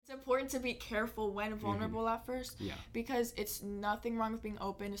important to be careful when vulnerable at first. Yeah. Because it's nothing wrong with being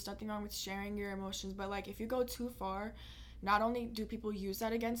open. It's nothing wrong with sharing your emotions. But, like, if you go too far, not only do people use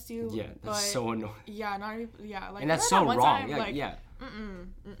that against you, that's so annoying. Yeah, like, and that's so wrong. Time,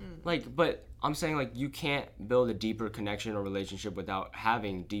 Like, but I'm saying, like, you can't build a deeper connection or relationship without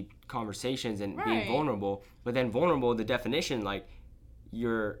having deep conversations and being vulnerable. But then vulnerable, the definition, like,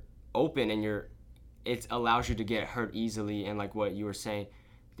 you're open and it allows you to get hurt easily, and like what you were saying,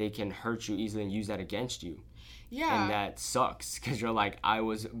 they can hurt you easily and use that against you. Yeah. And that sucks, because you're like, I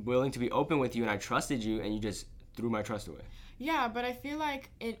was willing to be open with you and I trusted you, and you just threw my trust away. Yeah, but I feel like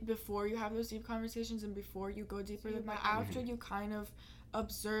before you have those deep conversations and before you go deeper than that, after you kind of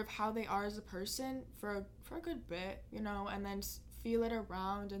observe how they are as a person for a good bit, you know, and then feel it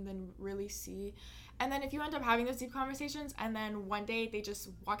around and then really see. And then if you end up having those deep conversations and then one day they just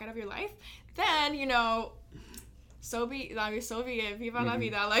walk out of your life, then, you know, so be it. Viva la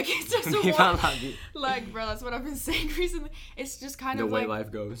vida. Like, it's just like, bro, that's what I've been saying recently. It's just kind of like... the way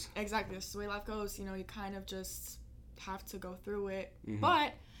life goes. Exactly. It's the way life goes. You know, you kind of just have to go through it.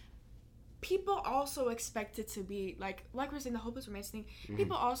 But people also expect it to be, like we're saying, the hopeless romance thing.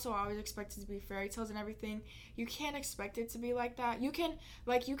 People also always expect it to be fairy tales and everything. You can't expect it to be like that. You can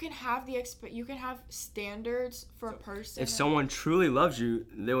have standards for a person. If someone truly loves you,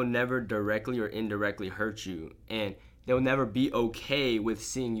 they will never directly or indirectly hurt you, and they'll never be okay with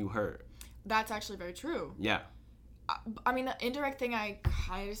seeing you hurt. That's actually very true. Yeah. I mean, the indirect thing I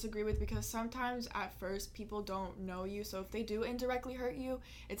kind of disagree with, because sometimes at first people don't know you. So if they do indirectly hurt you,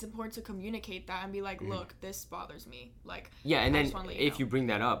 it's important to communicate that and be like, look, this bothers me. Like, yeah, and then if you bring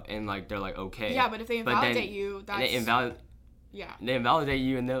that up and like they're like, okay. Yeah, but if they invalidate you, that's... They invalidate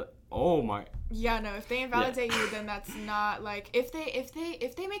you and they're, oh my... Yeah, no, if they invalidate you, then that's not like... If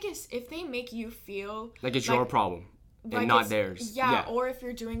they make you feel... like it's your problem. And not theirs. Yeah, or if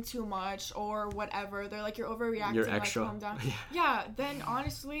you're doing too much or whatever, they're like, you're overreacting, you're extra. Like, calm down. Yeah, then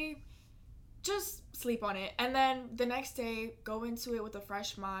honestly, just sleep on it. And then the next day, go into it with a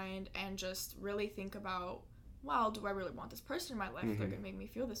fresh mind and just really think about, wow, do I really want this person in my life? They're gonna make me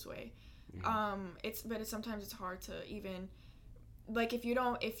feel this way. Sometimes it's hard to even... Like, if you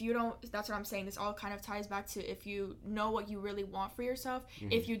don't, that's what I'm saying. This all kind of ties back to if you know what you really want for yourself.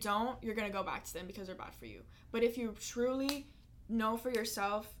 If you don't, you're going to go back to them because they're bad for you. But if you truly know for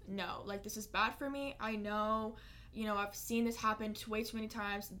yourself, no, like, this is bad for me. I know, you know, I've seen this happen way too many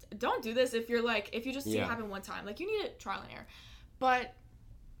times. Don't do this if you just see it happen one time. Like, you need a trial and error. But,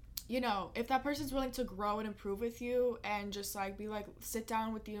 you know, if that person's willing to grow and improve with you and just, like, be like, sit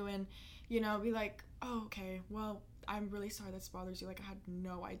down with you and, you know, be like, oh, okay, well, I'm really sorry this bothers you. Like, I had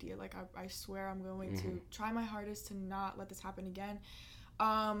no idea. Like, I swear I'm going to try my hardest to not let this happen again.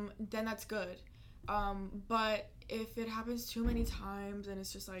 Then that's good. But if it happens too many times and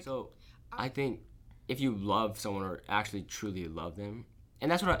it's just like... So, I think if you love someone or actually truly love them,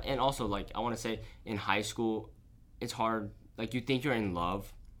 and that's what and also, like, I want to say, in high school, it's hard. Like, you think you're in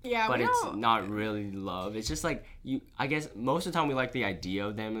love. Yeah, but it's not really love. It's just, like, I guess most of the time we like the idea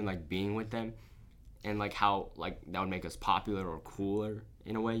of them and, like, being with them. And, like, how, like, that would make us popular or cooler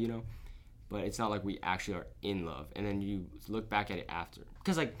in a way, you know? But it's not like we actually are in love. And then you look back at it after.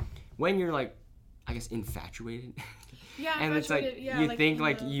 Because, like, when you're, like, I guess, infatuated. Yeah, and it's, like, you think,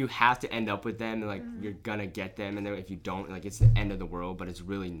 like, you have to end up with them. And, like, you're gonna get them. And then if you don't, like, it's the end of the world. But it's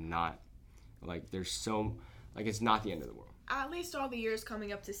really not. Like, there's so... Like, it's not the end of the world. At least all the years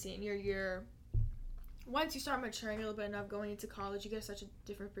coming up to senior year... Once you start maturing a little bit enough, going into college, you get such a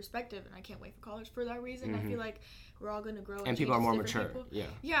different perspective, and I can't wait for college for that reason. I feel like we're all going to grow and people are more mature. People.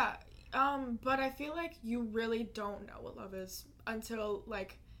 Yeah. But I feel like you really don't know what love is until,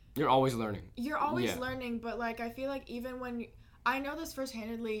 like... You're always learning. You're always learning, but, like, I feel like even when... I know this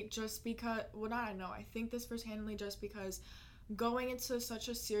first-handedly just because... Well, not I know. I think this first-handedly just because going into such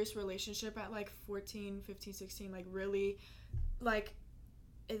a serious relationship at, like, 14, 15, 16, like, really, like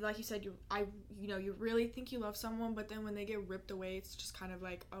you said, you really think you love someone, but then when they get ripped away, it's just kind of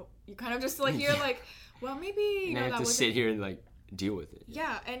like, oh, you kind of just, like, you're like, well, maybe, you know, that have to sit here and, like, deal with it.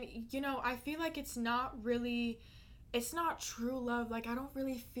 Yeah, and, you know, I feel like it's not true love. Like, I don't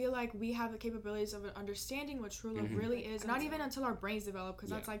really feel like we have the capabilities of understanding what true love really is. Not even until our brains develop, because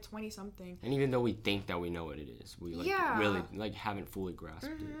that's, like, 20-something. And even though we think that we know what it is, we, like, really, like, haven't fully grasped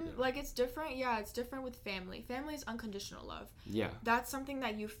it. Yeah. Like, it's different. Yeah, it's different with family. Family is unconditional love. Yeah. That's something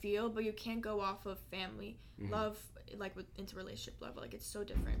that you feel, but you can't go off of family love, like, into relationship love. Like, it's so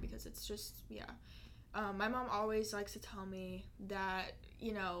different because it's just, my mom always likes to tell me that,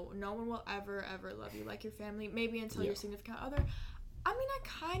 you know, no one will ever love you like your family, maybe until your significant other. I mean, I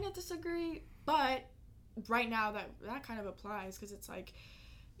kind of disagree, but right now that kind of applies, because it's like,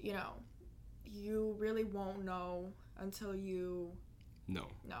 you really won't know until you know.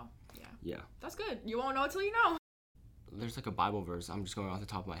 Yeah. That's good. You won't know until you know. There's like a Bible verse, I'm just going off the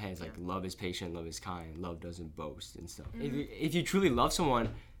top of my head. It's like, love is patient, love is kind, love doesn't boast and stuff. If you truly love someone,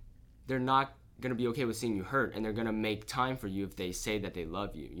 they're not going to be okay with seeing you hurt, and they're going to make time for you if they say that they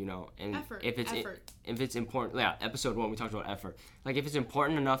love you, And effort. if it's important, episode 1, we talked about effort. Like, if it's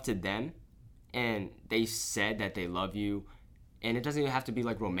important enough to them, and they said that they love you, and it doesn't even have to be,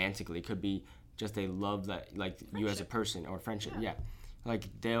 like, romantically. It could be just they love that, like, friendship. You as a person, or friendship, Like,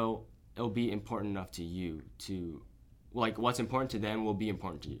 it'll be important enough to you to... Like, what's important to them will be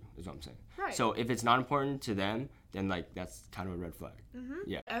important to you, is what I'm saying. Right. So if it's not important to them, then, like, that's kind of a red flag.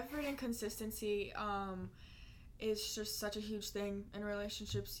 Yeah. Effort and consistency is just such a huge thing in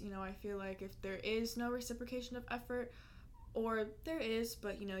relationships. I feel like if there is no reciprocation of effort, or there is,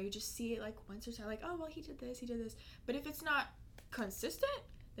 but, you just see it, like, once or twice, like, oh, well, he did this. But if it's not consistent,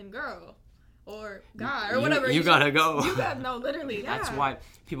 then girl, or guy, or whatever. You gotta go. You gotta, no, literally, yeah. That's why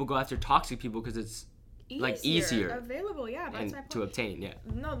people go after toxic people, because it's... easier available, that's my point. To obtain,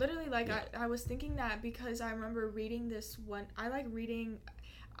 no, literally, I was thinking that because I remember reading this one. I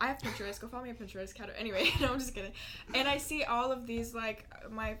have Pinterest. Go follow me on Pinterest, anyway. No, I'm just kidding. And I see all of these, like,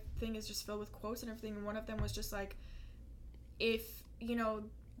 my thing is just filled with quotes and everything, and one of them was just like, if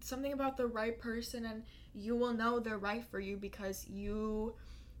something about the right person, and you will know they're right for you because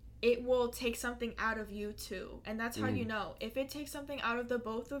it will take something out of you too, and that's how you know. If it takes something out of the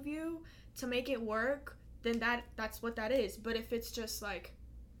both of you to make it work, then that's what that is. But if it's just like,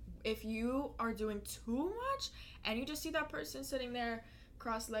 if you are doing too much and you just see that person sitting there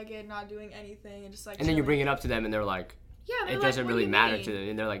cross-legged, not doing anything, and just like, and then you bring it up to them and they're like, it doesn't really matter to them,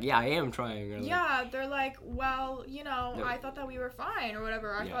 and they're like, I am trying, or they're like, well, I thought that we were fine, or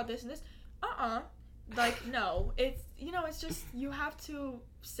whatever, I thought this and this. Like, no, it's it's just, you have to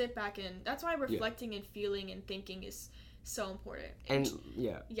sit back, and that's why reflecting and feeling and thinking is so important. And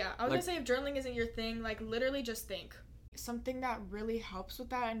I was gonna say, if journaling isn't your thing, like, literally just think. Something that really helps with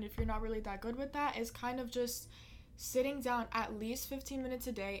that, and if you're not really that good with that, is kind of just sitting down at least 15 minutes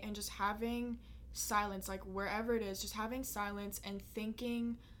a day and just having silence, like, wherever it is, just having silence and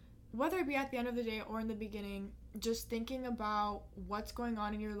thinking, whether it be at the end of the day or in the beginning, just thinking about what's going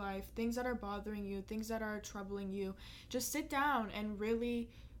on in your life, things that are bothering you, things that are troubling you. Just sit down and really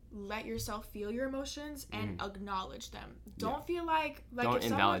let yourself feel your emotions and acknowledge them. Don't feel like don't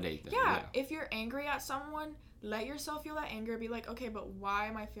invalidate them. If you're angry at someone, let yourself feel that anger. Be like, okay, but why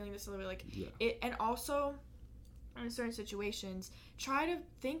am I feeling this a little bit? Like, and also, in certain situations, try to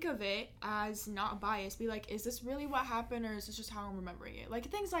think of it as not biased. Be like, is this really what happened, or is this just how I'm remembering it?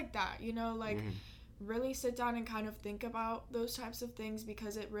 Like, things like that, really sit down and kind of think about those types of things,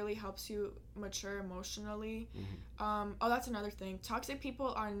 because it really helps you mature emotionally. That's another thing. Toxic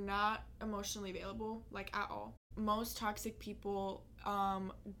people are not emotionally available, like, at all. Most toxic people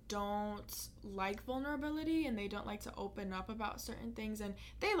don't like vulnerability, and they don't like to open up about certain things, and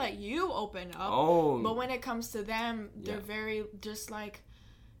they let you open up. But when it comes to them, they're very just like,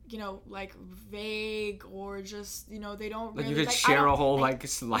 like, vague, or just, they don't really, like, you could share a whole life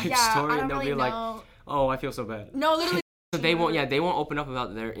story, and they'll really be like, oh, I feel so bad. No, literally. So they won't open up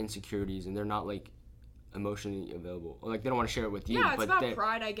about their insecurities, and they're not, like, emotionally available, or, like, they don't want to share it with you. It's about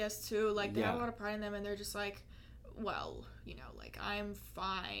pride, I guess, too. Like, they have a lot of pride in them, and they're just like, well, like, I'm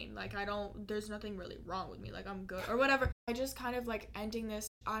fine, like, there's nothing really wrong with me, like, I'm good, or whatever. I just kind of, like, ending this,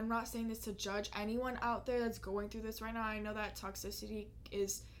 I'm not saying this to judge anyone out there that's going through this right now. I know that toxicity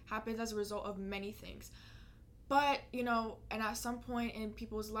happens as a result of many things, but, and at some point in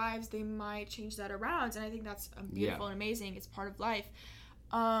people's lives, they might change that around, and I think that's beautiful and amazing. It's part of life.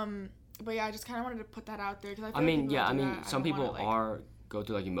 But I just kind of wanted to put that out there, because some people go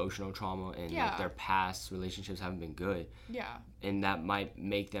through, like, emotional trauma, and like, their past relationships haven't been good, and that might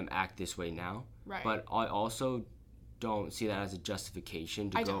make them act this way now, right? But I also don't see that as a justification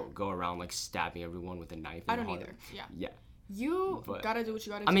to go around, like, stabbing everyone with a knife. I don't either. You gotta do what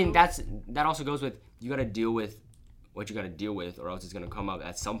you gotta do. I mean, that also goes with, you gotta deal with what you gotta deal with, or else it's gonna come up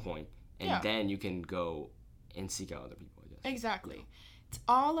at some point, and then you can go and seek out other people, I guess. Exactly. It's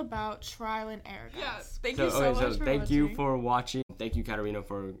all about trial and error, guys. Thank you so much for watching. Thank you for watching. Thank you, Katerina,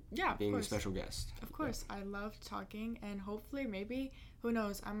 for being a special guest. Of course. I love talking, and hopefully, maybe, who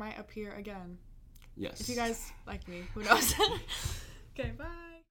knows, I might appear again. Yes. If you guys like me, who knows. Okay, bye.